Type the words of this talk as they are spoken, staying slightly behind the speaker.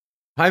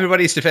Hi,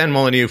 everybody. Stefan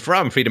Molyneux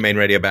from Freedom Main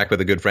Radio, back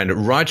with a good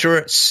friend,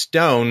 Roger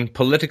Stone,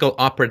 political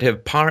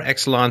operative par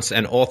excellence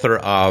and author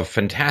of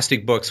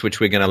fantastic books,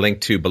 which we're going to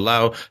link to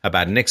below,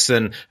 about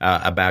Nixon,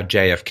 about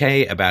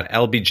JFK, about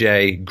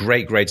LBJ.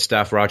 Great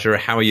stuff. Roger,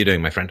 how are you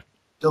doing, my friend?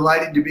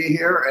 Delighted to be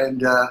here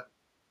and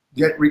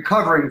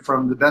recovering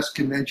from the best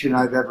convention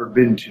I've ever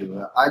been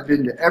to. I've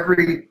been to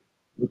every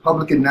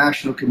Republican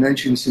National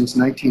Convention since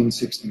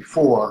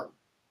 1964,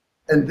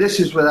 and this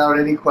is without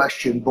any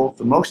question both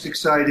the most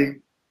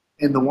exciting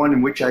and the one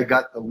in which I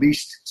got the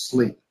least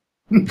sleep.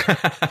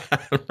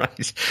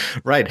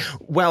 Right.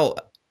 Well,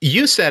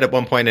 you said at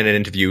one point in an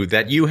interview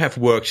that you have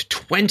worked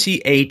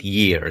 28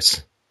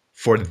 years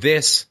for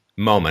this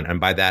moment. And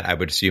by that, I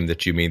would assume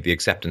that you mean the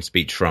acceptance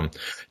speech from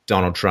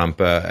Donald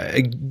Trump.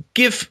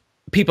 Give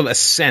people a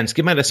sense,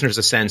 give my listeners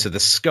a sense of the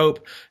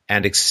scope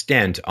and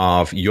extent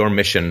of your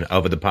mission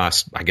over the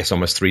past, I guess,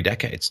 almost 3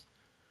 decades.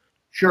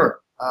 Sure.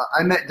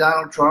 I met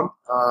Donald Trump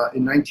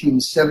in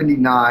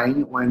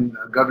 1979 when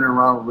Governor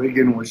Ronald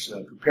Reagan was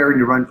preparing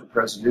to run for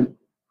president,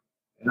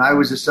 and I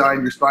was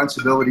assigned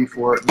responsibility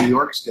for New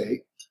York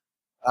State.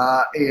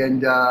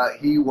 And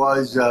he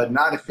was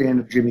not a fan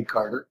of Jimmy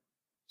Carter,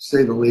 to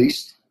say the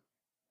least.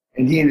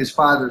 And he and his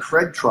father,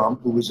 Fred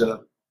Trump, who was an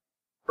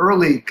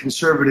early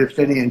conservative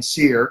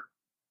financier,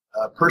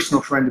 a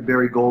personal friend of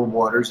Barry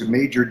Goldwater's, a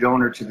major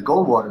donor to the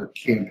Goldwater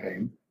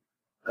campaign,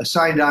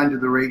 signed on to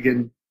the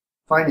Reagan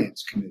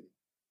Finance Committee.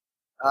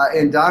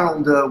 And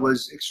Donald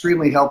was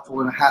extremely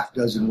helpful in a half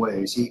dozen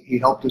ways. He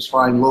helped us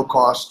find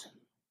low-cost,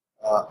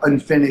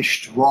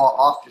 unfinished, raw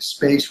office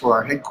space for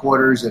our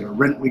headquarters at a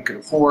rent we could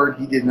afford.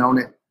 He didn't own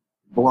it.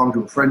 It belonged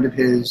to a friend of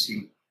his.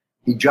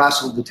 He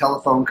jostled the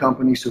telephone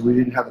company so we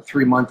didn't have a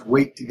 3-month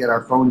wait to get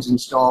our phones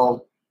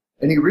installed.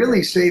 And he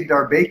really saved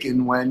our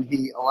bacon when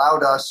he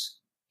allowed us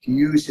to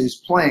use his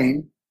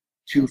plane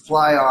to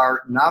fly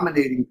our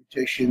nominating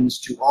petitions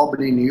to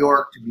Albany, New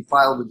York, to be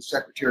filed with the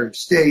Secretary of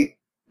State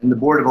and the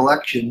Board of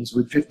Elections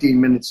with 15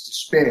 minutes to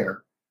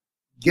spare.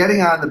 Getting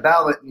on the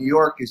ballot in New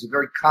York is a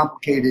very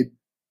complicated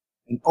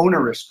and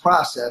onerous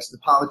process. The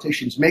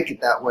politicians make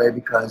it that way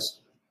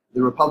because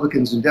the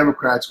Republicans and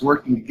Democrats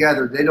working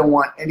together, they don't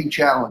want any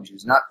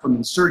challenges, not from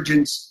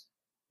insurgents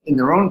in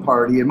their own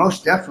party, and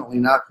most definitely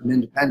not from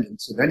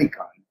independents of any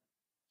kind.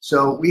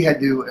 So we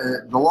had to,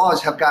 the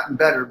laws have gotten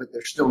better, but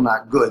they're still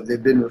not good.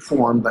 They've been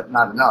reformed, but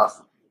not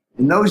enough.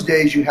 In those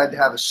days, you had to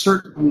have a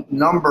certain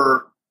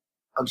number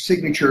of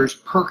signatures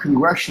per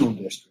congressional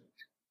district.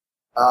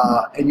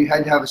 And you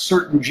had to have a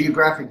certain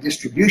geographic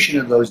distribution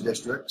of those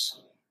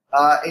districts.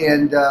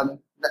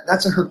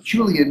 That's a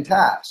Herculean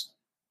task.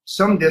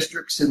 Some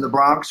districts in the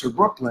Bronx or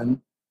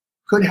Brooklyn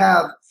could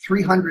have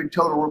 300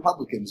 total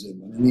Republicans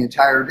in them in the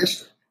entire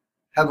district,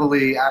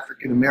 heavily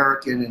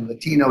African-American and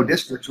Latino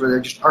districts where there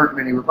just aren't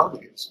many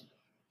Republicans.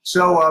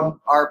 So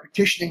our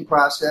petitioning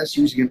process,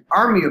 using an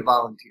army of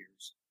volunteers,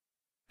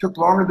 took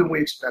longer than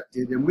we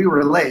expected, and we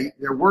were late.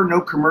 There were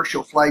no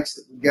commercial flights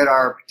that would get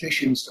our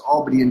petitions to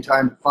Albany in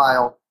time to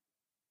file.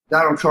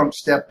 Donald Trump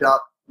stepped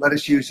up, let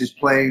us use his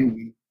plane.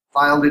 We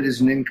filed it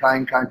as an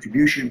in-kind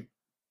contribution,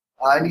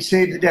 and he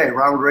saved the day.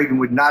 Ronald Reagan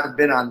would not have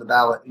been on the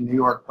ballot in New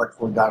York but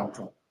for Donald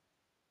Trump.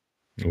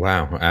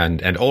 Wow.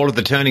 And all of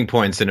the turning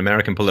points in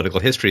American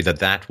political history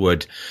that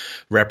would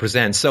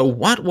represent. So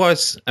what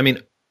was, I mean,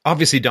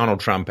 obviously,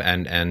 Donald Trump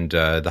and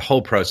the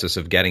whole process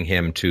of getting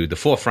him to the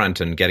forefront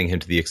and getting him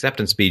to the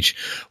acceptance speech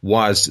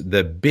was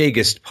the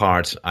biggest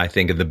part, I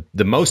think,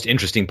 the most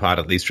interesting part,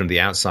 at least from the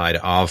outside,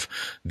 of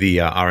the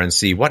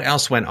RNC. What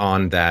else went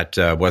on that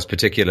was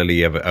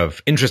particularly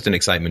of interest and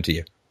excitement to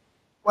you?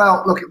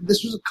 Well, look,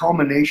 this was a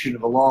culmination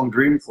of a long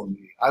dream for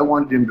me. I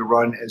wanted him to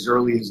run as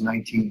early as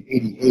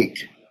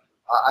 1988.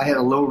 I had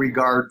a low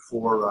regard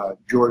for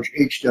George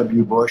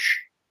H.W. Bush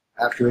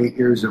after 8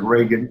 years of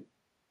Reagan.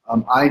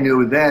 I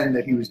knew then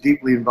that he was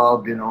deeply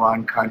involved in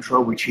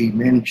Iran-Contra, which he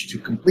managed to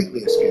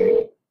completely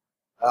escape.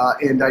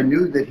 And I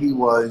knew that he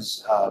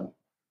was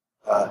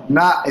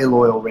not a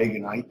loyal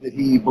Reaganite, that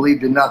he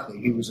believed in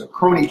nothing. He was a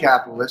crony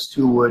capitalist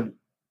who would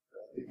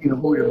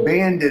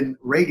abandon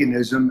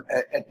Reaganism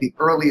at the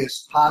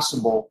earliest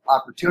possible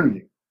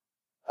opportunity.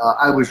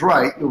 I was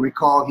right. You'll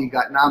recall he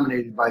got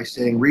nominated by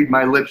saying, "Read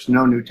my lips,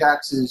 no new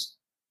taxes."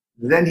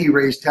 Then he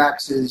raised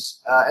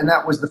taxes, and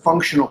that was the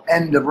functional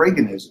end of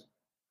Reaganism.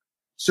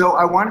 So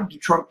I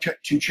wanted Trump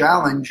to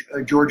challenge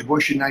George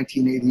Bush in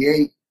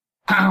 1988.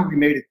 We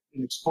made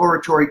an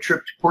exploratory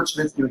trip to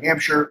Portsmouth, New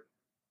Hampshire.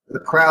 The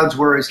crowds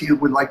were, as he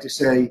would like to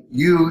say,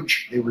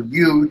 huge. They were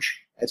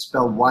huge. That's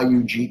spelled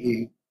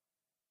Y-U-G-E.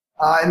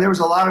 And there was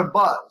a lot of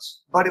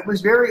buzz, but it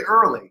was very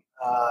early.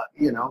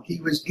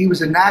 He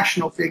was a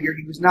national figure.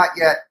 He was not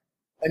yet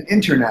an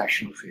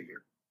international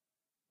figure.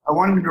 I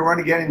wanted him to run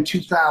again in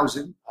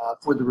 2000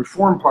 for the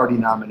Reform Party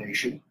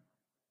nomination.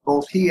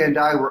 Both he and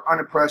I were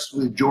unimpressed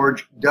with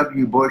George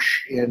W.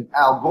 Bush and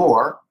Al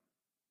Gore,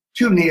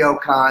 two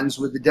neocons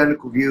with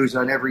identical views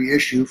on every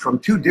issue from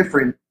two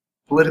different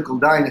political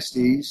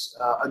dynasties.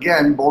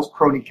 Again, both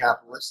crony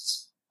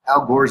capitalists.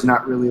 Al Gore is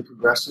not really a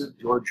progressive.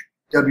 George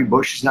W.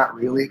 Bush is not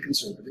really a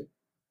conservative.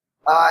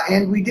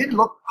 And we did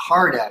look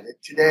hard at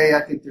it. Today,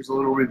 I think there's a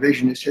little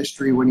revisionist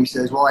history when he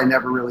says, well, I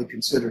never really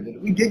considered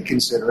it. We did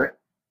consider it,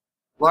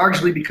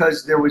 largely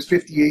because there was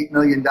 $58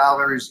 million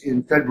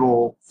in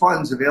federal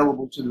funds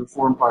available to the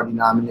Reform Party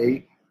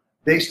nominee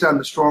based on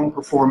the strong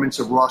performance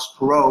of Ross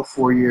Perot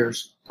 4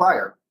 years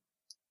prior.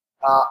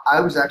 I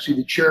was actually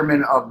the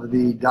chairman of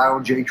the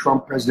Donald J.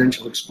 Trump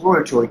Presidential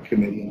Exploratory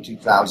Committee in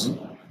 2000,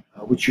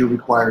 which you're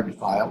required to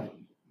file.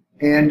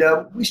 And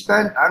we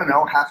spent, I don't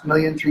know,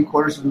 $500,000,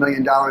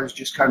 $750,000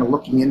 just kind of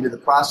looking into the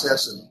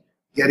process of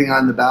getting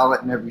on the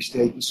ballot in every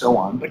state and so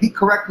on. But he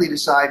correctly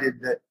decided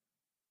that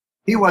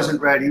he wasn't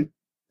ready and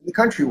the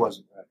country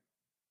wasn't ready.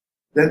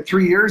 Then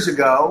 3 years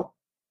ago,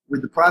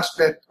 with the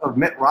prospect of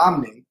Mitt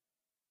Romney,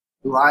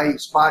 who I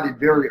spotted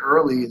very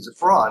early as a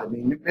fraud. I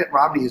mean, Mitt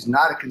Romney is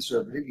not a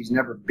conservative. He's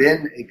never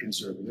been a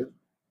conservative.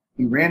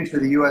 He ran for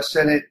the U.S.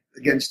 Senate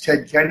against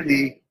Ted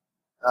Kennedy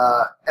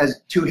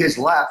as to his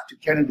left, to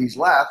Kennedy's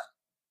left.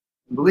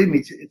 And believe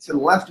me, to the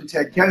left of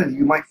Ted Kennedy,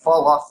 you might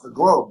fall off the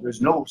globe.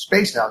 There's no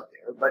space out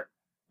there. But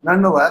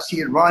nonetheless, he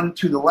had run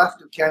to the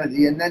left of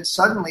Kennedy, and then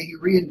suddenly he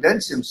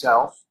reinvents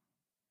himself,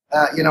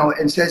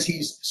 and says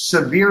he's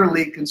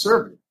severely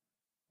conservative.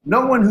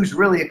 No one who's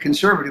really a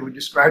conservative would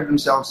describe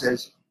themselves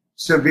as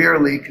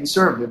severely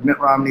conservative. Mitt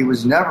Romney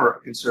was never a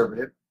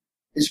conservative.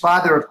 His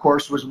father, of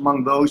course, was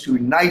among those who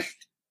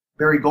knifed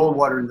Barry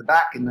Goldwater in the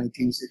back in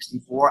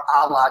 1964,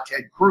 a la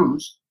Ted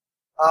Cruz.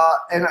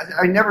 And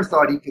I never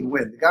thought he could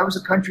win. The guy was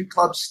a country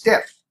club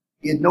stiff.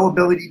 He had no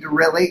ability to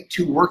relate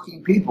to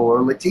working people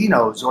or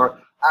Latinos or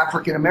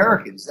African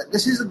Americans.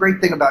 This is the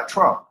great thing about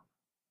Trump.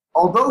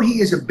 Although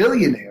he is a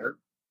billionaire,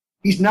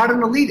 he's not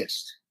an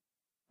elitist.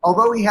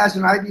 Although he has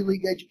an Ivy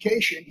League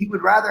education, he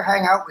would rather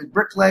hang out with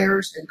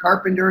bricklayers and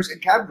carpenters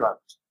and cab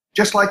drivers,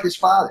 just like his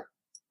father.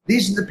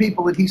 These are the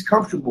people that he's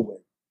comfortable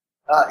with.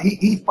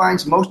 He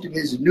finds most of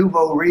his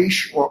nouveau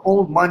riche or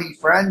old money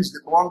friends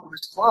that belong to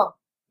his club.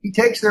 He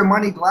takes their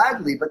money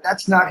gladly, but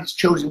that's not his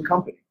chosen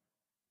company.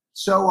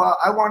 So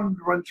I wanted him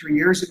to run 3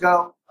 years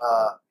ago.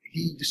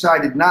 He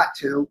decided not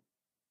to.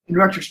 In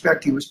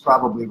retrospect, he was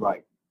probably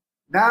right.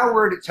 Now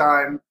we're at a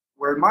time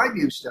where, in my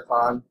view,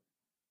 Stefan,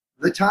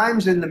 the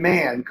times and the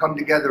man come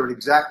together at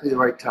exactly the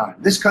right time.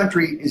 This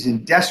country is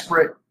in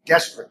desperate,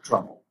 desperate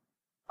trouble.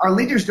 Our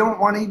leaders don't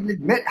want to even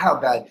admit how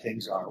bad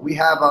things are. We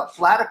have a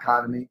flat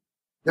economy.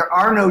 There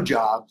are no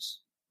jobs.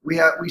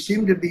 We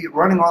seem to be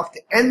running off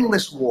to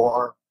endless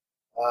war.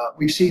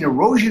 We've seen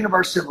erosion of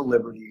our civil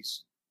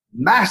liberties,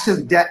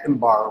 massive debt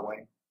and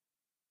borrowing,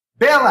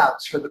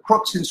 bailouts for the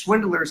crooks and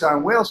swindlers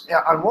on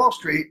Wall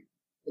Street,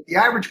 but the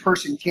average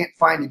person can't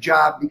find a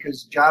job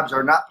because jobs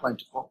are not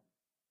plentiful.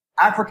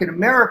 African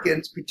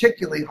Americans,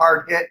 particularly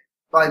hard hit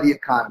by the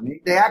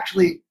economy.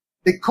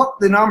 They cook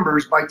the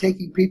numbers by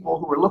taking people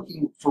who are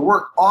looking for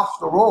work off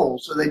the roll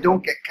so they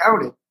don't get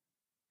counted,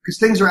 because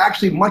things are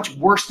actually much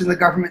worse than the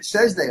government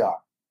says they are.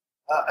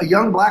 A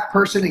young black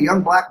person, a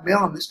young black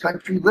male in this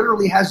country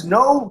literally has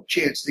no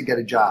chance to get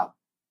a job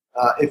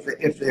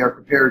if they are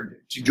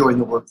prepared to join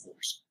the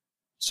workforce.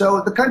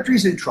 So the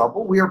country's in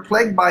trouble. We are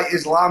plagued by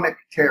Islamic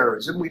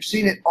terrorism. We've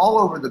seen it all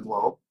over the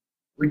globe.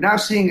 We're now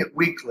seeing it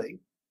weekly.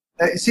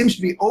 It seems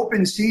to be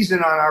open season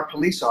on our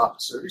police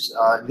officers.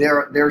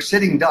 They're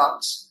sitting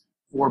ducks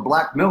for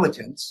black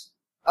militants.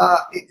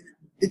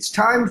 It's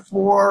time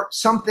for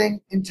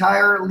something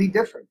entirely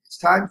different. It's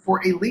time for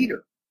a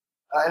leader.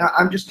 And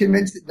I'm just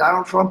convinced that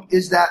Donald Trump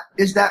is that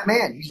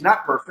man. He's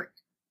not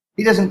perfect.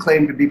 He doesn't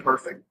claim to be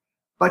perfect,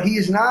 but he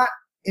is not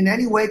in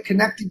any way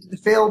connected to the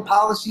failed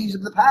policies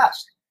of the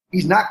past.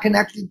 He's not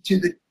connected to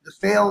the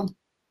failed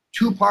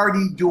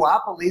two-party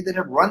duopoly that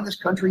have run this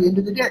country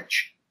into the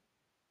ditch.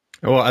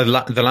 Well,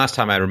 the last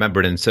time I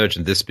remember an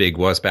insurgent this big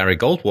was Barry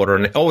Goldwater,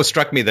 and it always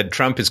struck me that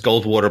Trump is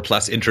Goldwater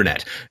plus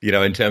internet,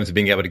 in terms of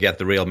being able to get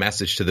the real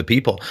message to the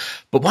people.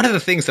 But one of the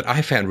things that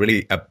I found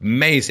really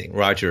amazing,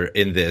 Roger,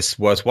 in this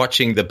was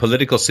watching the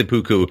political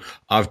seppuku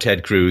of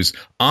Ted Cruz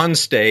on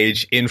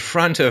stage in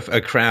front of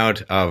a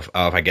crowd of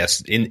I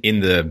guess, in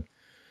the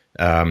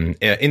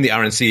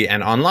RNC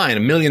and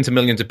online, millions and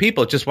millions of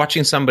people, just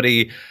watching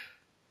somebody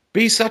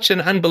be such an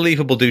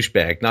unbelievable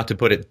douchebag, not to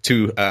put it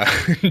too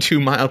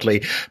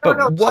mildly.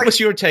 But what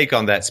was your take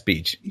on that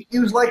speech? He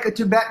was like a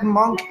Tibetan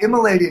monk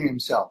immolating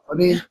himself. I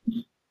mean,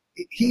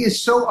 he is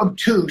so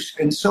obtuse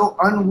and so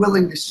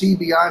unwilling to see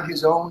beyond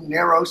his own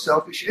narrow,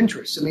 selfish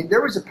interests. I mean,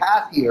 there was a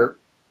path here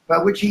by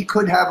which he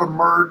could have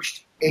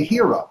emerged a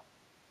hero.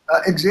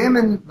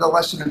 Examine the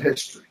lesson of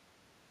history.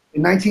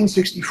 In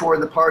 1964,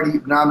 the party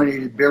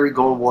nominated Barry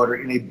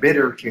Goldwater in a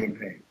bitter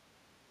campaign.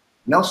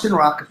 Nelson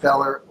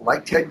Rockefeller,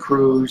 like Ted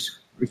Cruz,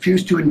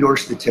 refused to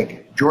endorse the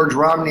ticket. George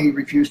Romney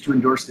refused to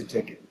endorse the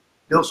ticket.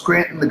 Bill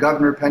Scranton, the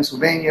governor of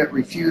Pennsylvania,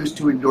 refused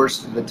to endorse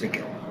the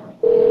ticket.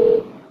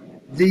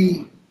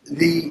 The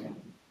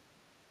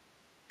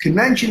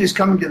convention is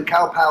coming to the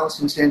Cow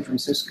Palace in San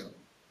Francisco.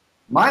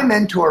 My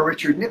mentor,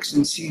 Richard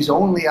Nixon, sees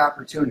only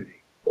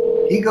opportunity.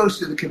 He goes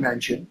to the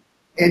convention,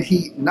 and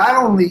he not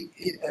only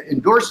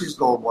endorses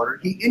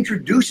Goldwater, he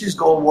introduces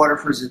Goldwater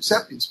for his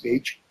acceptance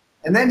speech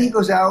And then he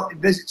goes out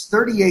and visits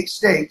 38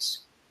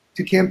 states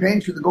to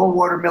campaign for the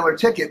Goldwater-Miller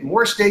ticket,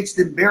 more states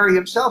than Barry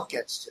himself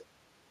gets to.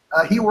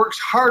 He works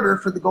harder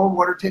for the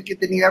Goldwater ticket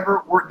than he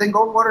ever worked than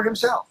Goldwater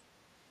himself.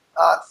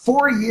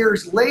 4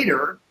 years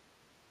later,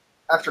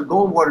 after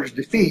Goldwater's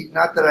defeat,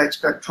 not that I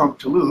expect Trump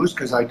to lose,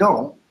 because I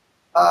don't,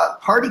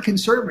 party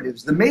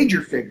conservatives, the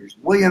major figures,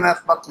 William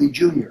F. Buckley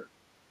Jr.,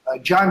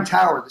 John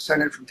Tower, the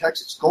senator from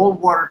Texas,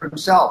 Goldwater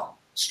himself,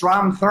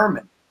 Strom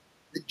Thurmond,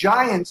 the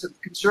giants of the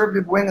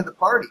conservative wing of the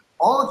party,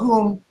 all of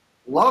whom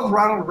love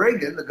Ronald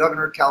Reagan, the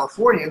governor of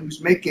California,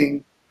 who's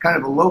making kind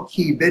of a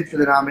low-key bid for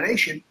the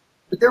nomination,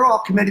 but they're all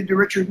committed to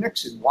Richard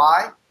Nixon.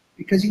 Why?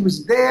 Because he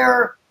was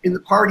there in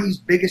the party's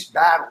biggest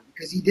battle,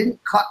 because he didn't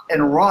cut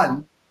and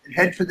run and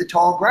head for the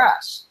tall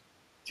grass.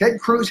 Ted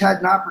Cruz had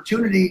an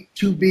opportunity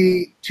to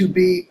be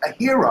a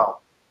hero,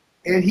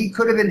 and he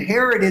could have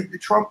inherited the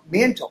Trump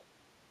mantle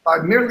by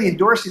merely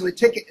endorsing the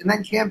ticket and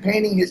then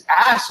campaigning his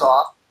ass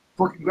off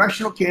for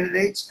congressional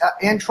candidates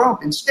and Trump.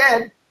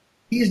 Instead,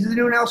 he is the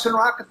new Nelson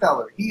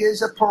Rockefeller. He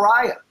is a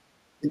pariah.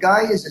 The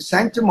guy is a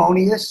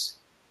sanctimonious,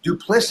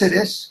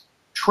 duplicitous,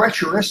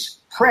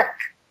 treacherous prick.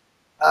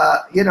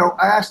 I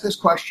asked this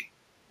question.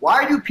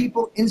 Why do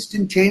people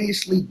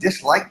instantaneously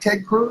dislike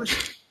Ted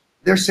Cruz?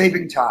 They're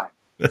saving time.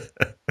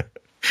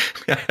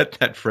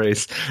 That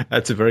phrase,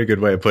 that's a very good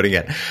way of putting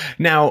it.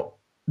 Now,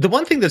 the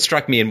one thing that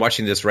struck me in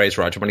watching this race,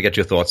 Roger, I want to get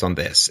your thoughts on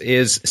this,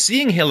 is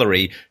seeing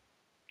Hillary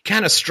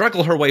kind of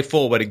struggle her way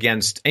forward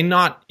against a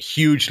not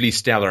hugely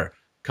stellar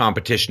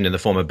competition in the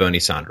form of Bernie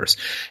Sanders.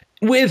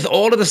 With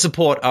all of the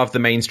support of the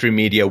mainstream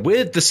media,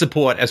 with the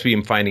support, as we've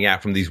been finding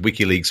out from these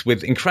WikiLeaks,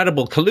 with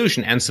incredible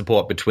collusion and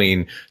support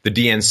between the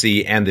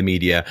DNC and the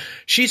media,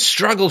 she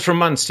struggled for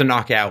months to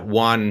knock out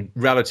one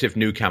relative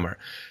newcomer.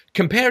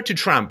 Compared to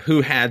Trump,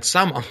 who had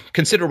some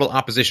considerable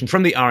opposition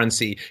from the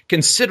RNC,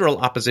 considerable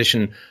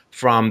opposition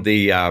from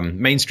the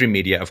mainstream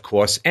media, of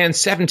course, and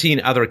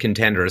 17 other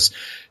contenders,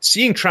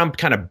 seeing Trump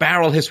kind of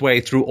barrel his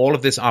way through all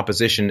of this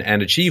opposition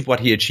and achieve what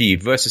he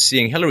achieved versus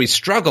seeing Hillary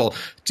struggle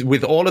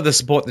with all of the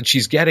support that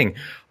she's getting,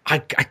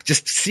 I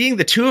just seeing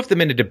the two of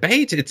them in a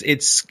debate,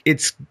 it's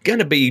going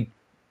to be,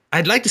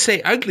 I'd like to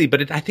say ugly,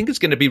 but I think it's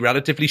going to be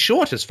relatively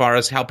short as far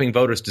as helping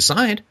voters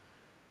decide.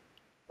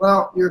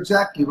 Well, you're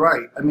exactly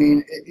right. I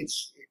mean,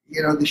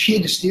 she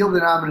had to steal the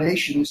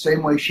nomination the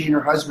same way she and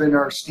her husband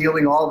are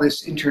stealing all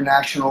this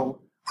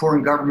international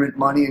foreign government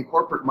money and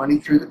corporate money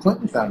through the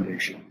Clinton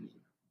Foundation.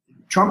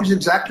 Trump is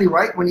exactly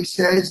right when he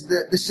says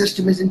that the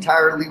system is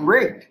entirely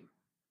rigged.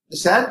 The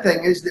sad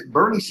thing is that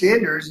Bernie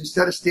Sanders,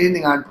 instead of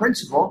standing on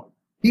principle,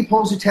 he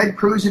pulls a Ted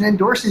Cruz and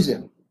endorses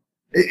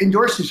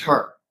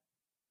her.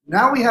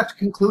 Now we have to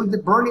conclude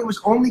that Bernie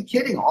was only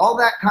kidding. All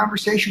that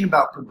conversation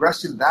about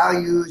progressive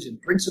values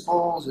and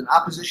principles and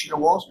opposition to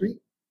Wall Street,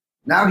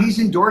 now he's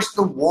endorsed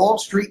the Wall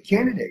Street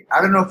candidate. I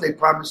don't know if they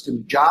promised him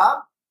a job.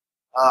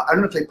 I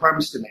don't know if they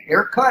promised him a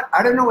haircut.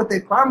 I don't know what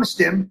they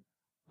promised him,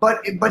 but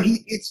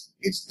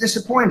it's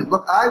disappointing.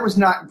 Look, I was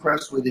not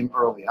impressed with him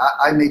early.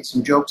 I made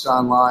some jokes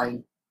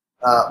online,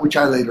 which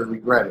I later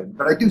regretted,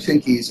 but I do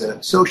think he's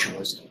a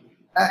socialist.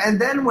 And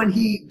then when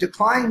he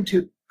declined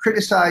to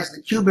criticize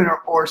the Cuban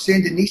or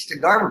Sandinista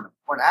government,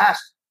 when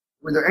asked,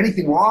 were there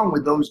anything wrong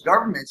with those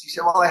governments? He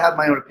said, well, I have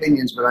my own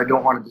opinions, but I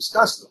don't want to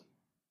discuss them.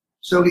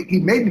 So he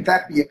may in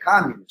fact be a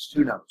communist,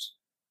 who knows?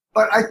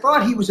 But I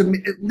thought he was at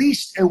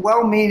least a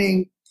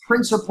well-meaning,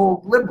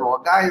 principled liberal,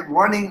 a guy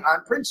running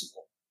on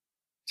principle.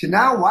 To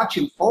now watch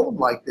him fold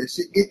like this,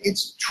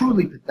 it's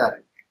truly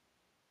pathetic.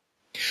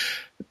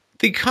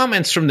 The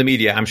comments from the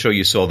media, I'm sure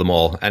you saw them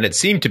all, and it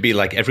seemed to be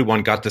like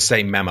everyone got the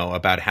same memo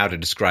about how to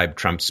describe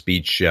Trump's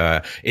speech.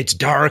 It's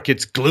dark,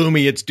 it's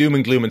gloomy, it's doom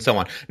and gloom, and so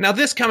on. Now,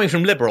 this coming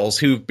from liberals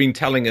who've been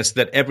telling us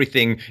that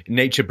everything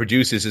nature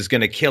produces is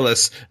going to kill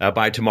us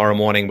by tomorrow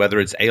morning,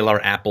 whether it's Alar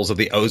apples or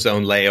the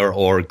ozone layer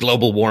or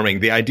global warming.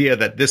 The idea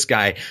that this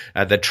guy,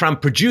 that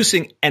Trump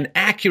producing an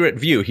accurate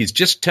view, he's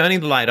just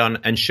turning the light on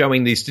and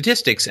showing these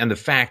statistics and the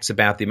facts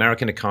about the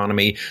American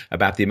economy,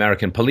 about the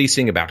American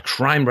policing, about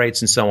crime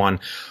rates, and so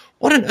on.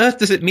 What on earth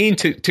does it mean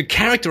to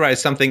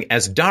characterize something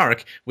as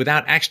dark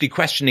without actually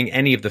questioning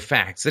any of the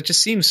facts? That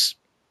just seems,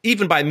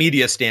 even by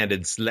media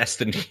standards, less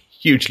than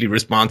hugely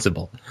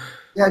responsible.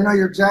 Yeah, no,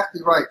 you're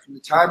exactly right. From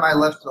the time I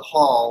left the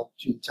hall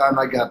to the time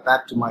I got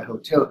back to my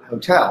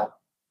hotel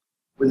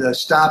with a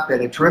stop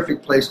at a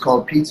terrific place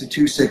called Pizza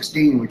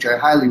 216, which I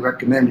highly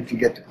recommend if you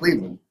get to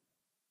Cleveland,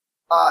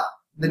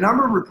 the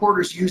number of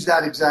reporters used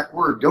that exact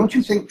word. Don't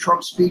you think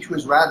Trump's speech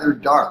was rather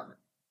dark?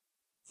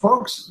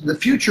 Folks, the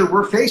future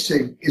we're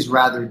facing is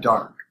rather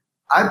dark.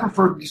 I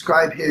prefer to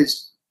describe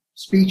his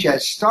speech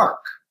as stark.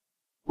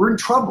 We're in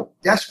trouble,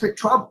 desperate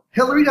trouble.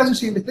 Hillary doesn't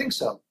seem to think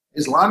so.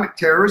 Islamic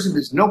terrorism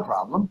is no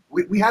problem.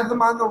 We have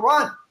them on the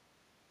run.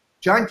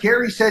 John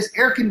Kerry says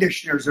air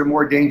conditioners are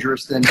more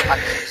dangerous than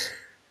ISIS.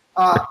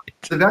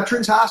 The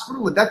Veterans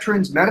Hospital, the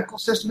Veterans Medical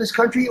System in this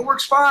country, it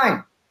works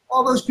fine.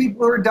 All those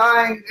people who are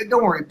dying,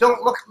 don't worry,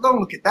 don't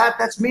look at that.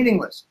 That's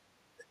meaningless.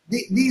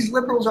 These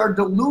liberals are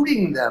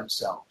deluding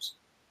themselves.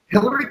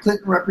 Hillary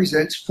Clinton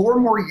represents 4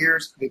 more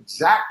years of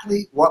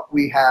exactly what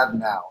we have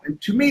now. And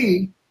to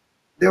me,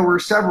 there were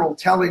several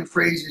telling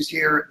phrases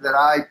here that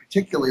I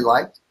particularly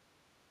liked.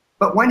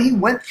 But when he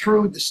went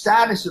through the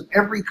status of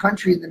every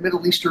country in the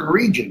Middle Eastern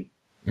region,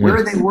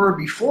 where they were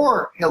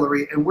before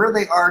Hillary and where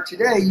they are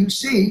today, you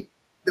see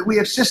that we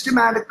have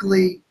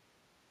systematically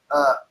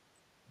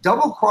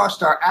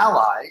double-crossed our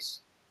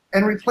allies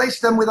and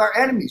replaced them with our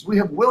enemies. We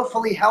have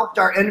willfully helped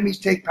our enemies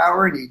take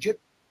power in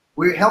Egypt.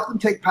 We helped them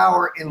take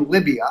power in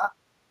Libya.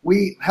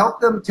 We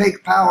helped them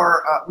take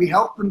power. We're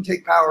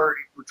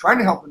trying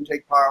to help them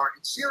take power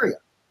in Syria.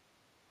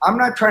 I'm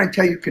not trying to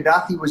tell you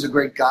Gaddafi was a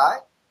great guy,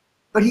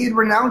 but he had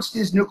renounced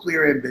his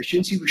nuclear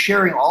ambitions. He was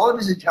sharing all of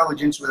his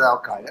intelligence with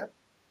Al-Qaeda.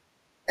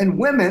 And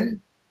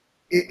women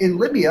in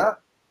Libya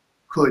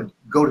could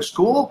go to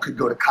school, could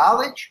go to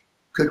college,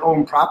 could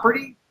own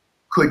property,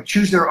 could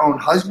choose their own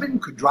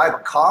husband, could drive a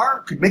car,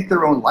 could make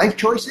their own life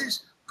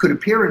choices, could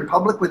appear in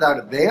public without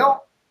a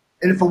veil.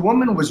 And if a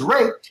woman was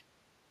raped,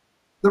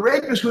 the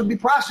rapist would be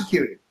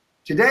prosecuted.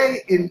 Today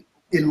in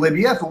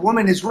Libya, if a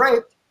woman is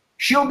raped,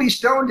 she'll be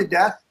stoned to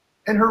death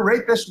and her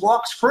rapist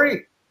walks free.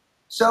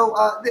 So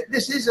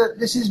this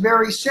is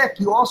very sick.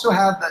 You also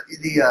have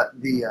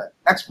the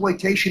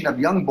exploitation of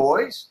young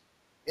boys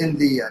in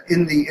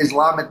the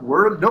Islamic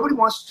world. Nobody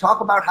wants to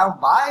talk about how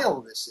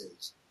vile this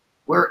is,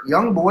 where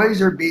young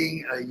boys are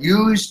being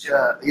used,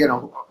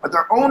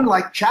 their own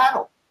like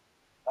chattel.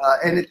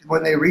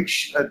 When they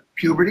reach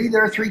puberty,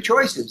 there are 3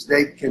 choices.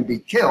 They can be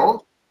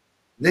killed,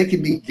 they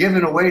can be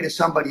given away to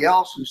somebody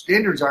else whose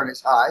standards aren't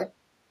as high,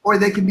 or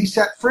they can be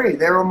set free.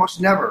 They're almost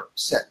never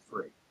set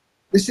free.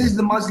 This is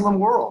the Muslim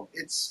world.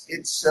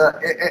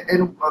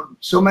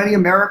 So many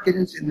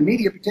Americans in the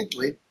media,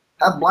 particularly,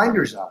 have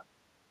blinders on.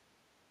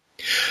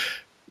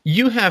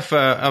 You have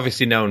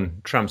obviously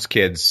known Trump's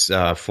kids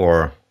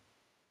for,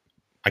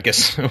 I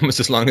guess, almost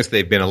as long as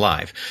they've been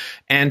alive.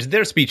 And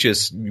their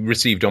speeches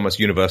received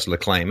almost universal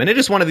acclaim. And it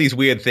is one of these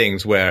weird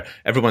things where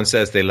everyone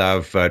says they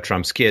love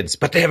Trump's kids,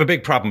 but they have a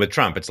big problem with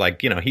Trump. It's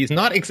like, he's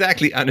not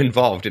exactly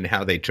uninvolved in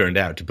how they turned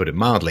out, to put it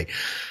mildly.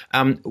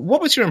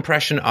 What was your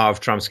impression of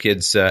Trump's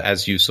kids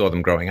as you saw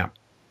them growing up?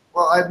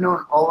 Well, I've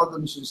known all of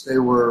them since they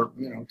were,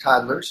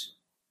 toddlers.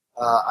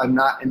 I'm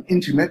not an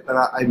intimate, but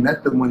I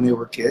met them when they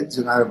were kids,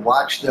 and I've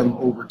watched them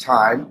over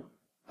time.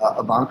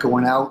 Ivanka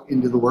went out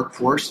into the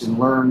workforce and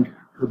learned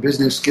her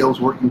business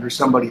skills working for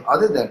somebody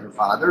other than her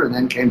father, and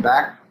then came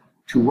back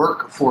to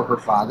work for her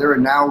father,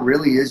 and now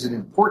really is an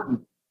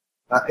important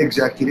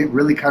executive,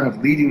 really kind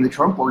of leading the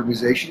Trump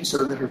organization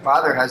so that her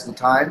father has the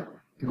time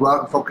to go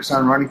out and focus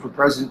on running for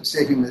president and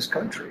saving this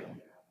country.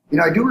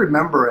 I do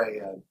remember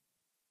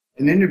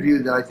an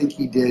interview that I think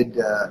he did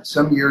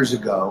some years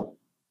ago,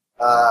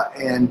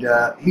 and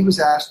he was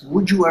asked,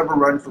 would you ever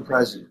run for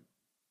president?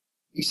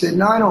 He said,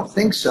 no, I don't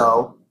think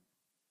so,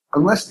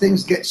 unless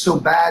things get so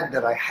bad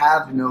that I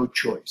have no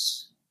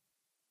choice.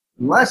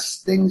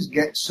 Unless things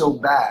get so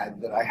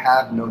bad that I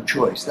have no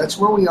choice. That's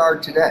where we are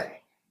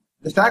today.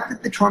 The fact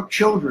that the Trump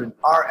children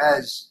are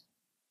as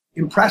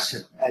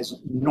impressive, as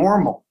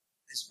normal,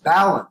 as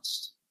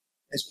balanced,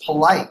 as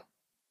polite,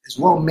 as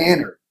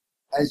well-mannered,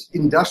 as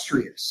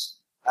industrious,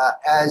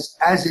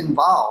 as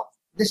involved,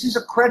 this is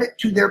a credit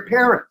to their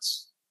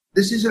parents.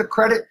 This is a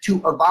credit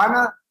to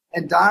Ivana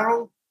and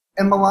Donald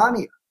and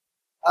Melania.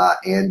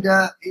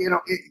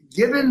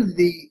 Given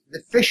the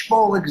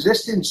fishbowl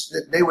existence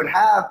that they would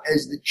have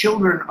as the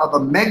children of a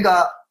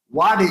mega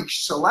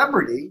wattage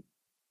celebrity,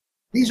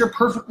 these are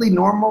perfectly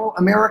normal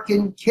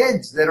American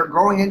kids that are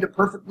growing into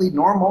perfectly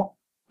normal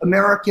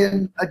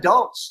American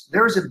adults.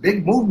 There's a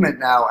big movement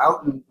now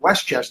out in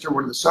Westchester,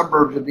 one of the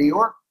suburbs of New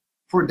York,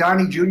 for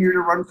Donnie Jr. to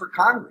run for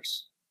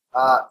Congress.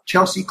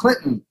 Chelsea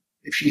Clinton,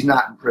 if she's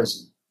not in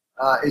prison,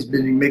 has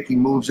been making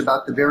moves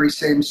about the very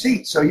same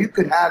seat. So you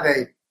could have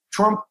a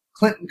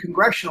Trump-Clinton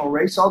congressional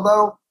race,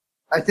 although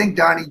I think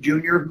Donnie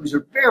Jr., who's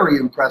a very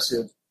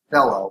impressive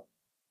fellow,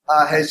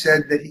 has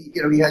said that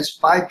he has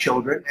 5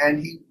 children and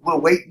he will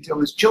wait until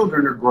his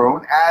children are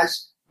grown,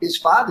 as his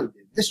father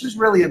did. This was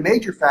really a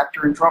major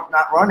factor in Trump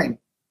not running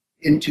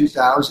in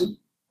 2000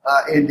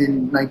 and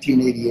in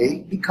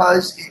 1988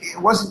 because it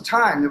wasn't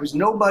time. There was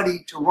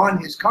nobody to run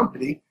his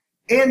company,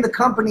 and the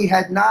company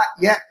had not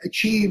yet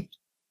achieved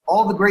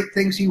all the great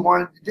things he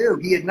wanted to do.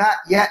 He had not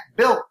yet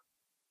built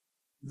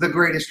the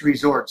greatest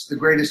resorts, the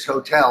greatest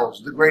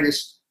hotels, the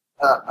greatest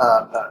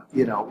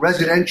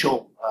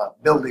residential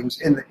buildings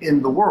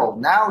in the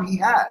world. Now he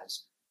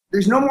has.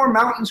 There's no more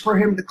mountains for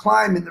him to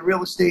climb in the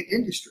real estate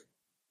industry.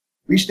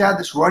 We used to have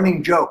this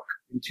running joke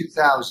in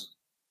 2000.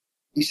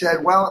 He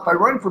said, well, if I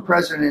run for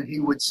president, he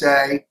would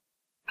say,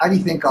 how do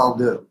you think I'll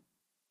do?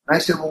 And I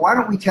said, well, why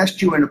don't we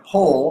test you in a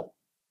poll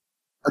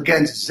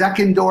against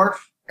Zeckendorf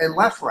and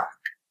Lefrak?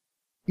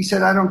 He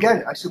said, I don't get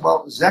it. I said,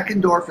 well,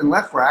 Zeckendorf and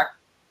Lefrak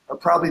are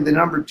probably the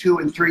number 2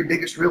 and 3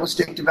 biggest real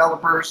estate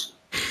developers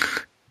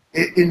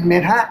in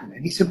Manhattan.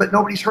 And he said, but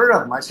nobody's heard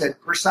of him. I said,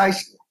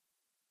 precisely.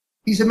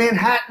 He's a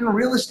Manhattan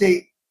real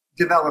estate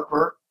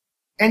developer,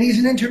 and he's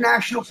an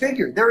international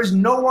figure. There is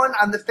no one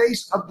on the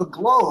face of the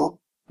globe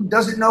who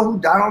doesn't know who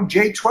Donald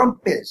J.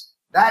 Trump is.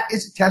 That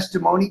is a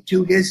testimony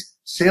to his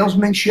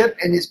salesmanship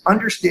and his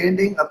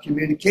understanding of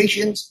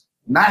communications,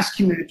 mass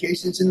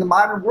communications in the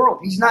modern world.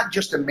 He's not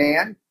just a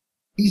man.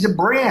 He's a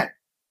brand.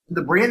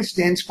 The brand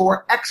stands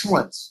for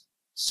excellence,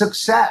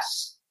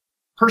 success,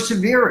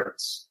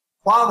 perseverance,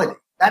 quality.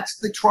 That's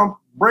the Trump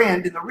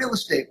brand in the real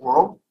estate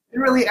world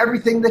and really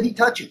everything that he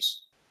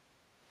touches.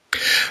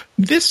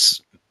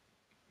 This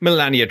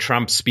Melania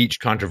Trump speech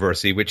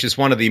controversy, which is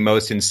one of the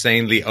most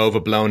insanely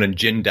overblown and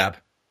ginned up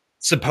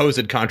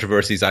supposed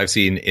controversies I've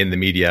seen in the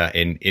media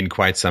in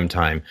quite some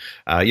time.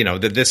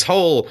 This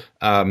whole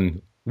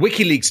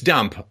WikiLeaks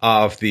dump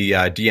of the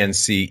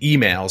DNC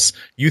emails,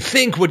 you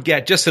think would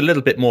get just a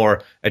little bit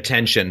more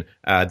attention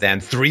than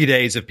 3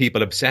 days of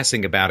people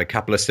obsessing about a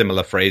couple of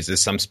similar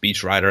phrases. Some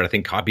speechwriter, I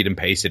think, copied and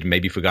pasted and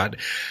maybe forgot.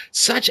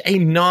 Such a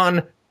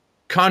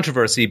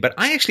non-controversy, but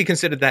I actually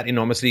considered that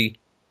enormously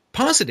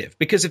positive,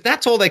 because if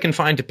that's all they can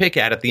find to pick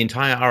at the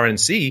entire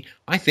RNC,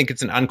 I think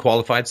it's an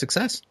unqualified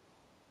success.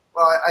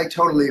 Well, I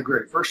totally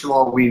agree. First of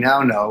all, we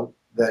now know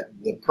that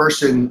the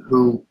person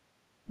who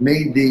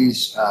made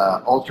these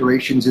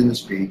alterations in the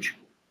speech,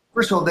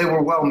 first of all, they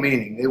were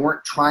well-meaning. They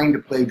weren't trying to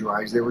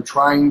plagiarize. They were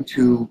trying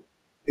to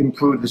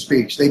improve the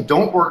speech. They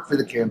don't work for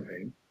the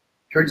campaign.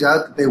 Turns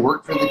out that they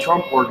work for the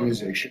Trump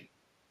organization.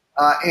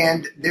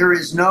 And there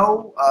is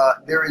no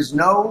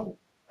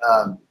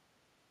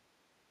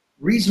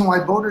reason why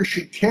voters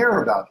should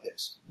care about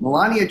this.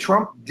 Melania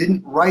Trump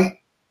didn't write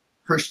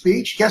her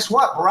speech. Guess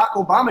what? Barack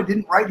Obama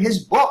didn't write his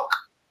book.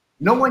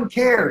 No one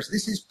cares.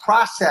 This is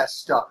process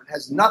stuff. It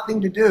has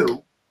nothing to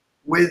do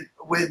with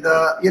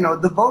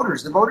the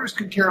voters. The voters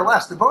could care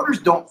less. The voters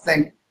don't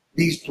think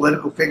these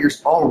political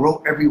figures all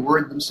wrote every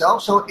word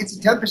themselves. So it's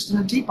a tempest in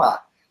a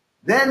teapot.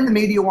 Then the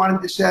media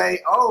wanted to say,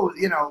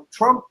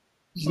 Trump,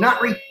 he's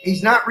not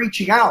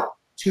reaching out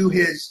to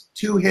his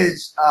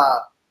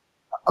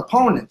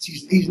opponents.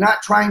 He's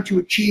not trying to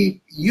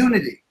achieve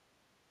unity.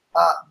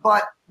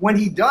 But when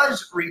he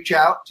does reach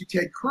out to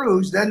Ted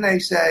Cruz, then they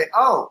say,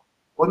 oh,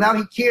 well, now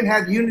he can't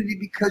have unity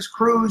because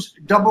Cruz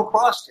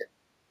double-crossed him.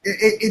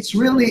 It's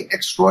really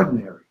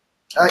extraordinary.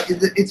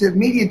 It's a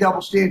media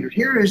double standard.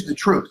 Here is the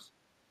truth.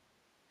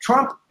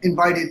 Trump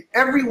invited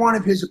every one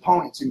of his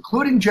opponents,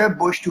 including Jeb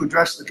Bush, to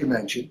address the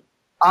convention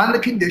on the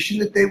condition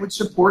that they would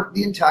support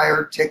the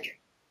entire ticket.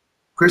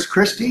 Chris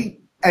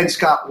Christie and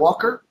Scott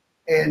Walker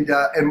and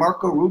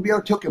Marco Rubio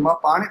took him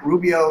up on it.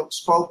 Rubio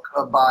spoke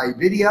by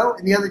video,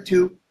 and the other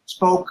two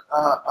spoke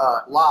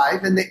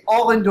live, and they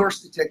all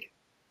endorsed the ticket.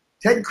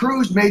 Ted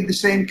Cruz made the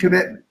same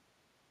commitment.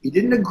 He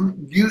didn't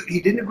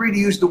agree to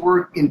use the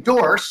word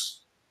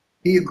endorse.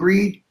 He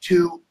agreed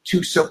to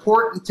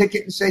support the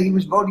ticket and say he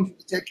was voting for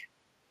the ticket.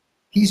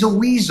 He's a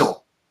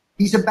weasel.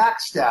 He's a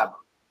backstabber.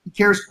 He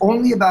cares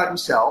only about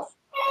himself.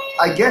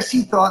 I guess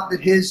he thought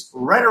that his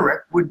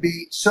rhetoric would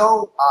be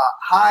so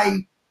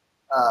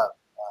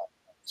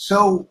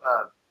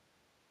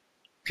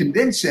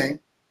convincing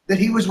that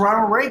he was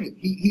Ronald Reagan.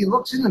 He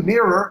looks in the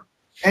mirror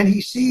and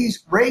he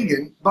sees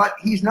Reagan, but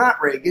he's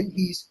not Reagan.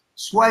 He's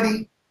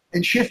sweaty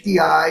and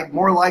shifty-eyed,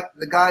 more like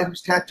the guy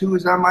whose tattoo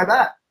is on my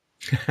back.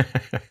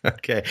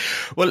 Okay.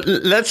 Well,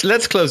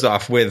 let's close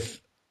off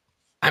with,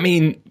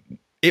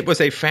 it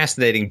was a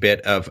fascinating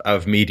bit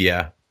of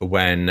media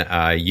when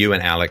you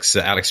and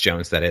Alex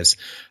Jones, that is,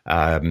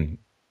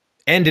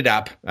 ended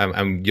up,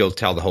 you'll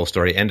tell the whole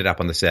story, ended up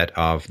on the set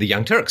of The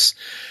Young Turks.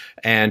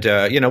 And,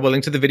 we'll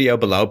link to the video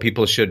below.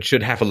 People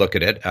should have a look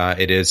at it.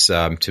 It is,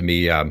 to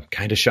me,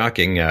 kind of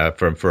shocking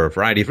for a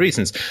variety of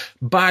reasons.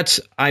 But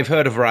I've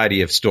heard a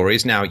variety of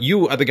stories. Now,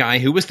 you are the guy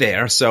who was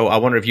there, so I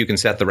wonder if you can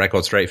set the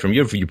record straight from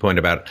your viewpoint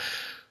about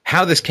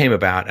how this came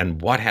about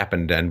and what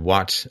happened and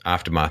what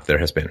aftermath there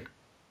has been.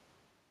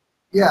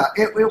 Yeah,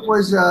 it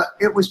was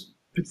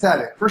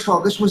pathetic. First of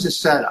all, this was a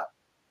setup.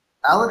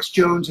 Alex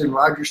Jones and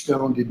Roger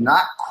Stone did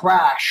not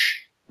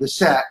crash the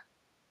set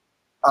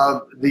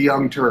of The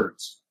Young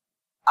Turds.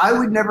 I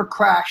would never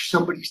crash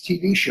somebody's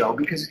TV show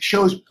because it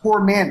shows poor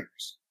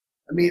manners.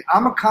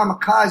 I'm a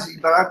kamikaze,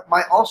 but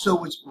I also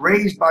was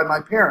raised by my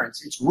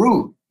parents. It's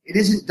rude. It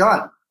isn't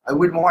done. I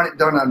wouldn't want it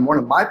done on one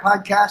of my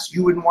podcasts.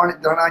 You wouldn't want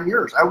it done on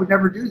yours. I would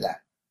never do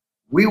that.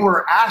 We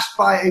were asked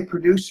by a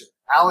producer.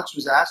 Alex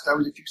was asked. I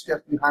was a few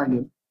steps behind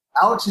him.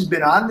 Alex has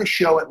been on the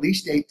show at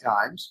least 8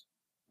 times.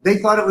 They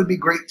thought it would be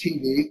great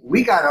TV.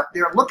 We got up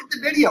there. Look at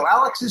the video.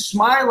 Alex is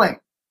smiling.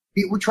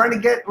 We're trying to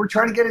get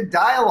a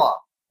dialogue.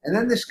 And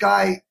then this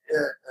guy,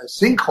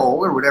 Sinkhole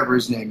or whatever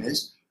his name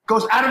is,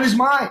 goes out of his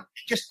mind,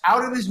 just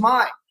out of his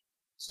mind,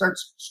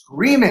 starts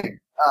screaming,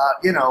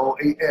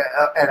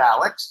 at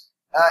Alex,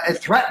 and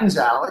threatens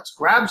Alex,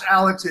 grabs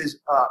Alex's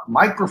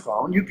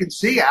microphone. You can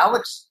see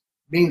Alex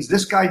means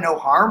this guy no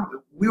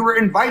harm. We were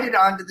invited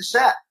onto the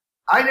set.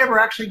 I never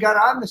actually got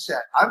on the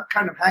set. I'm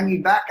kind of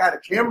hanging back out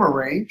of camera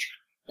range,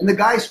 and the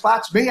guy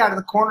spots me out of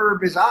the corner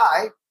of his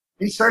eye.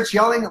 He starts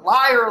yelling,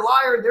 liar,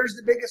 liar, there's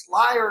the biggest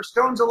liar,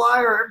 Stone's a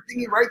liar, everything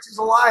he writes is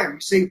a liar. You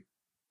see,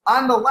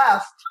 on the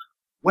left,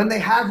 when they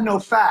have no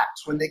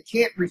facts, when they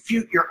can't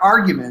refute your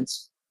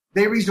arguments,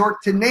 they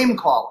resort to name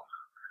calling.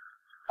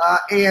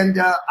 And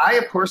I,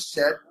 of course,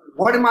 said,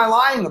 what am I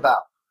lying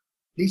about?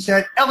 He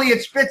said,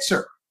 Elliot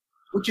Spitzer,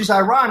 which is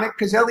ironic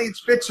because Elliot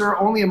Spitzer,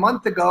 only a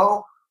month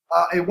ago,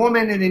 a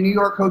woman in a New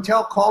York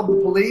hotel called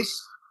the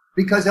police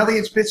because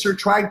Elliot Spitzer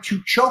tried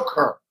to choke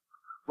her.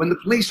 When the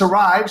police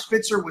arrived,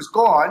 Spitzer was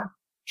gone.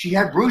 She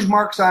had bruise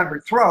marks on her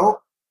throat.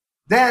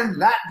 Then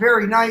that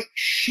very night,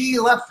 she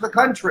left the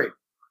country,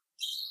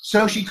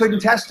 so she couldn't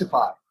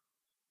testify.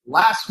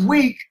 Last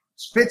week,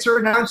 Spitzer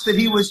announced that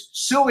he was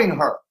suing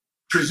her,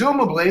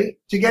 presumably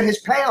to get his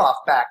payoff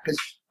back, because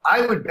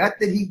I would bet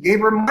that he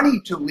gave her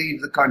money to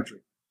leave the country.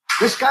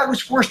 This guy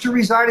was forced to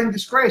resign in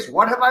disgrace.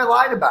 What have I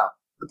lied about?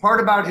 The part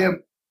about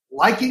him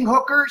liking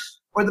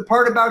hookers or the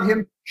part about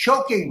him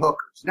choking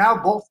hookers? Now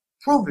both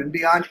proven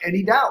beyond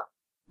any doubt.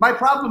 My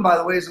problem, by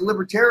the way, as a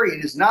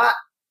libertarian is not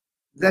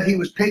that he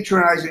was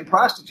patronizing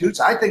prostitutes.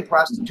 I think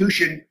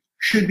prostitution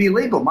should be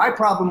legal. My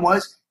problem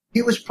was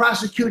he was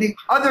prosecuting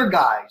other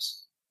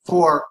guys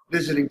for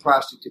visiting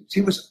prostitutes.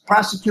 He was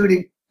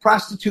prosecuting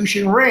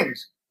prostitution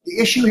rings. The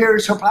issue here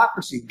is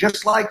hypocrisy,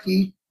 just like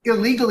he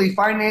illegally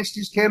financed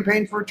his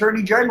campaign for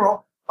attorney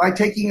general by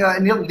taking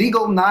an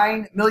illegal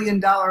 $9 million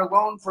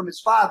loan from his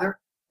father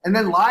and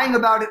then lying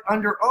about it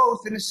under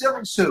oath in a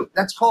civil suit.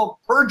 That's called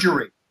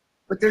perjury.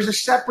 But there's a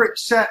separate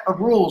set of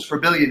rules for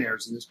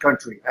billionaires in this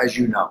country, as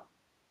you know.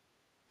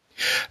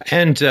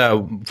 And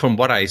from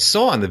what I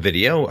saw on the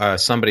video,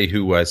 somebody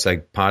who was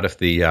like part of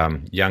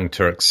the Young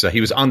Turks,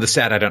 he was on the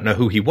set. I don't know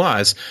who he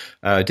was.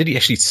 Did he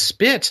actually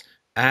spit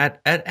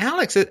at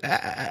Alex?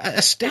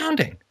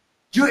 Astounding.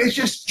 It's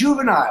just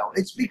juvenile.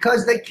 It's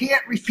because they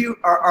can't refute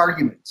our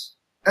arguments.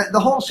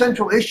 The whole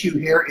central issue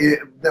here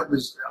that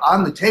was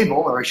on the table,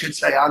 or I should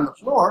say on the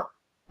floor,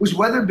 was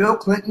whether Bill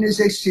Clinton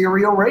is a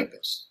serial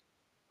rapist.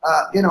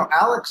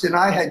 Alex and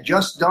I had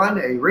just done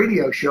a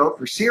radio show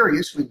for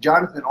Sirius with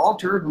Jonathan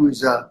Alter, who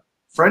is a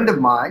friend of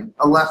mine,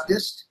 a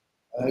leftist,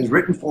 has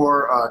written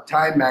for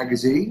Time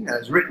magazine,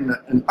 has written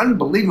an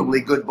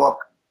unbelievably good book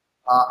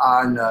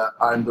on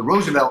the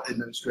Roosevelt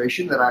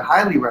administration that I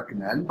highly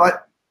recommend.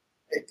 But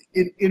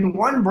in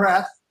one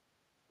breath,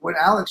 when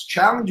Alex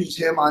challenges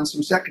him on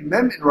some Second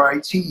Amendment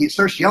rights, he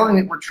starts yelling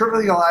that we're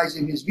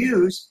trivializing his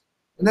views.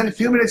 And then a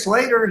few minutes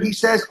later, he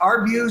says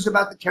our views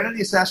about the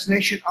Kennedy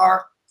assassination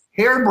are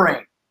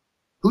harebrained.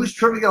 Who's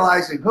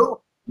trivializing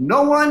who?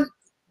 No one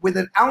with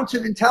an ounce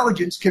of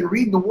intelligence can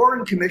read the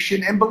Warren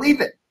Commission and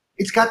believe it.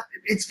 It's got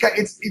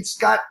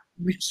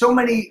so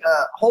many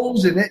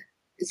holes in it.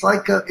 It's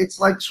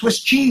like Swiss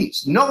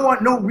cheese.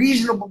 No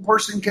reasonable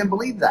person can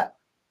believe that.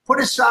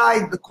 Put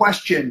aside the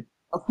question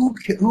of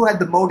who had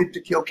the motive to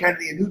kill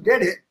Kennedy and who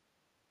did it.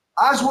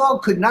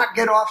 Oswald could not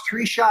get off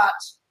 3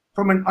 shots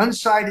from an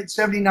unsighted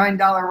 $79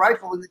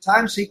 rifle in the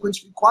time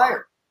sequence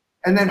required,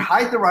 and then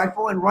hide the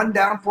rifle and run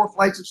down 4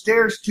 flights of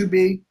stairs to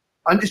be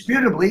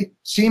undisputably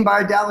seen by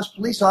a Dallas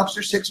police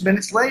officer 6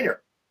 minutes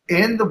later.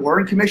 And the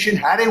Warren Commission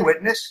had a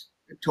witness,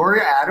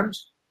 Victoria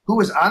Adams, who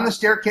was on the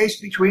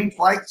staircase between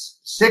flights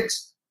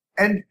 6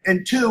 and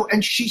 2,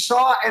 and she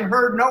saw and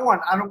heard no one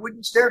on a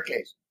wooden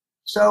staircase.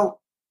 So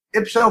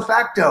ipso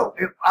facto,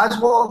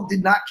 Oswald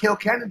did not kill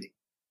Kennedy.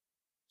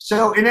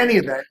 So in any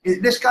event,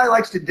 this guy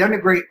likes to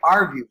denigrate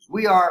our views.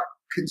 We are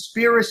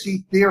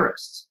conspiracy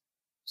theorists.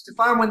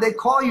 Stefan, when they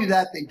call you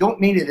that, they don't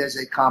mean it as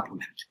a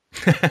compliment.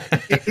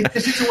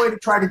 This is a way to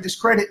try to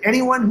discredit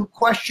anyone who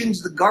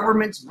questions the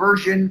government's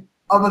version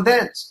of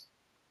events.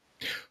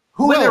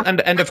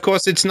 And of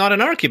course, it's not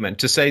an argument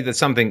to say that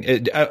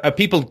something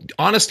people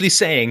honestly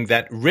saying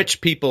that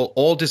rich people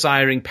all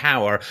desiring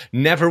power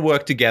never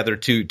work together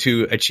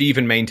to achieve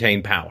and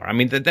maintain power. I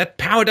mean, that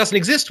power doesn't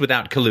exist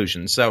without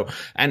collusion. So,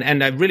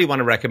 and I really want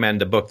to recommend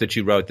the book that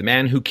you wrote, The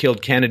Man Who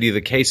Killed Kennedy,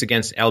 The Case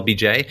Against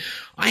LBJ.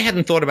 I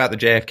hadn't thought about the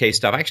JFK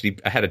stuff. Actually,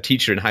 I had a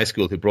teacher in high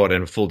school who brought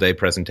in a full day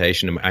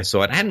presentation and I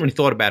saw it. I hadn't really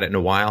thought about it in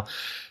a while.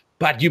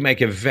 But you make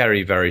a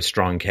very, very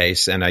strong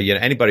case. And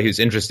anybody who's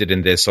interested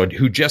in this or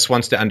who just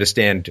wants to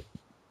understand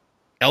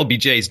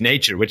LBJ's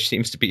nature, which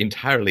seems to be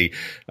entirely,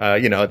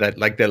 that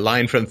like the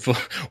line from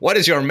 "What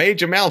is your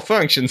major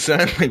malfunction,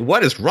 son?" Like,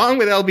 what is wrong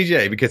with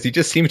LBJ? Because he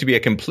just seems to be a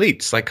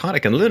complete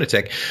psychotic and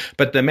lunatic.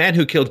 But The Man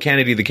Who Killed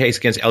Kennedy, The Case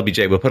Against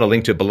LBJ, we'll put a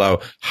link to it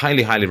below.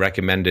 Highly, highly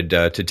recommended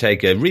to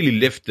take really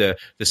lift the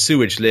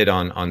sewage lid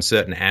on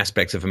certain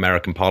aspects of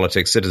American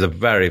politics. It is a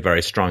very,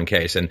 very strong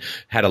case and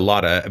had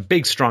a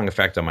big, strong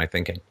effect on my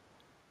thinking.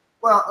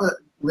 Well,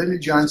 Lyndon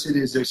Johnson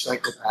is a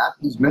psychopath.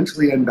 He's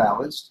mentally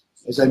unbalanced.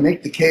 As I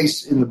make the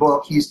case in the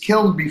book, he's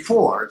killed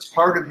before. It's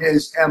part of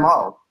his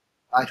MO.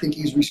 I think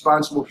he's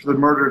responsible for the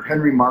murder of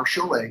Henry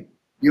Marshall, a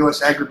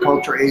U.S.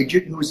 agriculture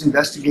agent who was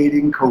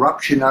investigating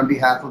corruption on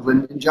behalf of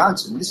Lyndon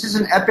Johnson. This is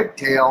an epic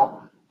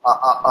tale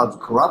of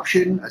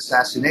corruption,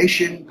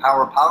 assassination,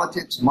 power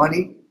politics,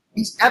 money.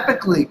 He's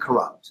epically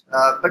corrupt.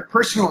 But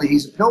personally,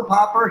 he's a pill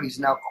popper. He's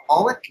an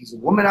alcoholic. He's a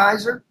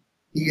womanizer.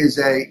 He is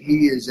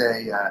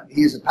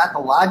a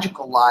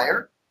pathological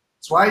liar.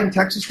 That's why in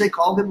Texas they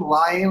called him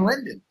Lying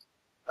Lyndon.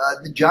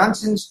 The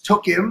Johnsons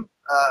took him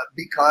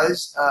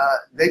because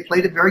they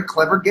played a very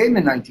clever game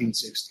in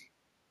 1960.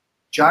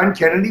 John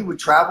Kennedy would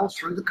travel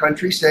through the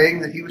country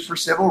saying that he was for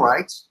civil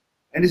rights,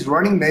 and his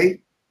running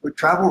mate would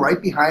travel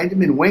right behind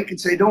him and wink and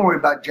say, don't worry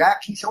about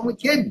Jack. He's only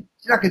kidding.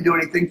 He's not going to do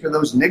anything for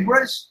those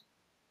Negras.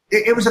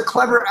 It was a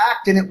clever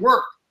act, and it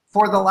worked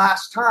for the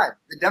last time.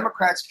 The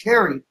Democrats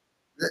carried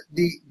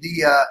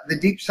the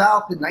Deep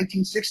South in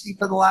 1960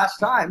 for the last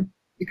time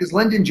because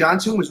Lyndon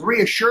Johnson was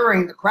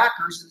reassuring the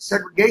crackers and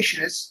the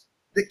segregationists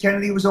that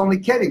Kennedy was only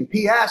kidding.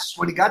 P.S.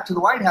 When he got to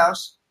the White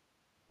House,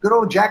 good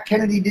old Jack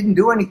Kennedy didn't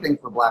do anything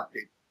for black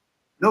people.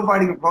 No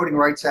Voting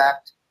Rights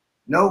Act,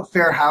 no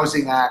Fair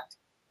Housing Act,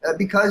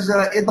 because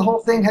the whole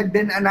thing had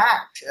been an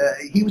act.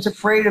 He was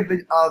afraid of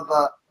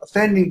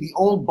offending the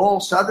old bull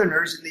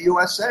Southerners in the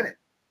U.S. Senate.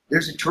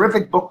 There's a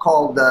terrific book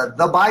called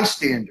The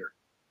Bystander,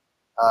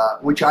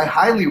 which I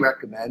highly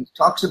recommend. It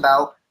talks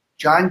about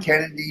John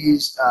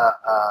Kennedy's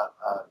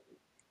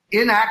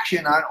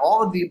inaction on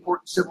all of the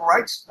important civil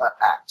rights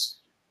acts.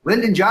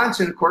 Lyndon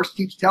Johnson, of course,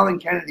 keeps telling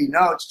Kennedy,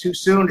 no, it's too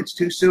soon, it's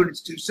too soon,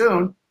 it's too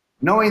soon,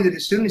 knowing that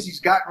as soon as he's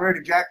gotten rid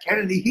of Jack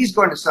Kennedy, he's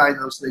going to sign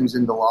those things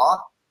into law.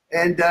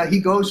 And he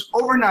goes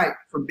overnight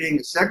from being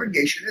a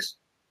segregationist,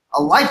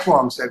 a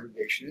lifelong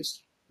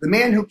segregationist, the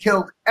man who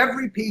killed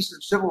every piece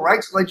of civil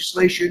rights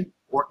legislation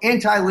or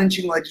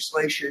anti-lynching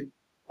legislation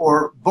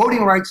or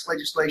voting rights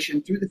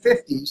legislation through the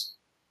 50s.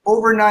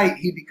 Overnight,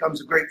 he becomes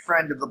a great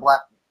friend of the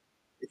black man.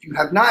 If you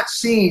have not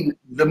seen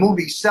the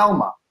movie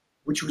Selma,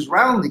 which was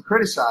roundly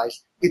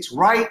criticized, it's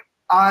right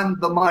on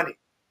the money.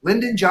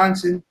 Lyndon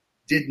Johnson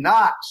did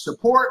not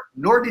support,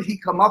 nor did he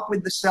come up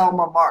with the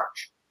Selma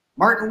March.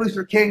 Martin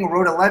Luther King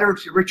wrote a letter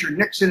to Richard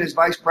Nixon as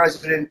vice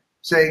president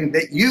saying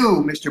that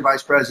you, Mr.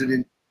 Vice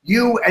President,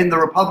 you and the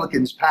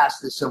Republicans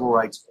passed the civil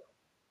rights bill.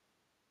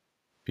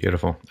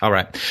 Beautiful. All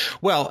right.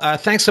 Well,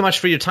 thanks so much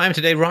for your time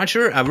today,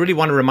 Roger. I really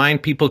want to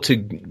remind people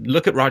to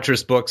look at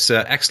Roger's books,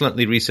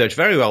 excellently researched,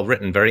 very well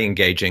written, very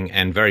engaging,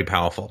 and very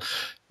powerful.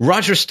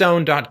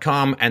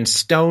 RogerStone.com and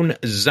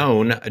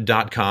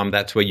StoneZone.com.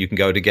 That's where you can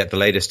go to get the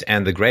latest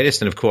and the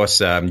greatest. And of course,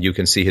 you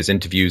can see his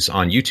interviews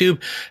on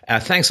YouTube.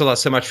 Thanks a lot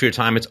so much for your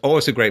time. It's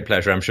always a great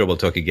pleasure. I'm sure we'll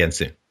talk again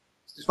soon.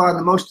 Stefan,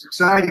 the most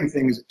exciting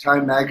thing is that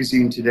Time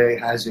Magazine today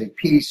has a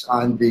piece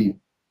on the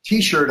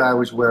T-shirt I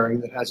was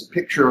wearing that has a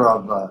picture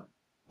of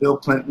Bill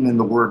Clinton and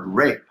the word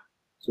rape.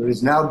 So it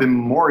has now been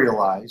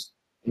memorialized.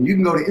 And you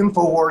can go to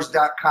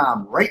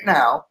Infowars.com right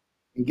now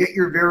and get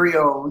your very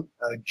own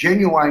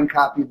genuine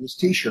copy of this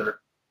T-shirt.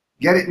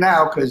 Get it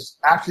now because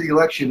after the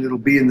election, it'll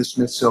be in the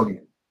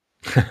Smithsonian.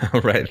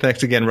 All right.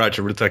 Thanks again,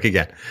 Roger. We'll talk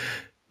again.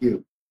 Thank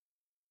you.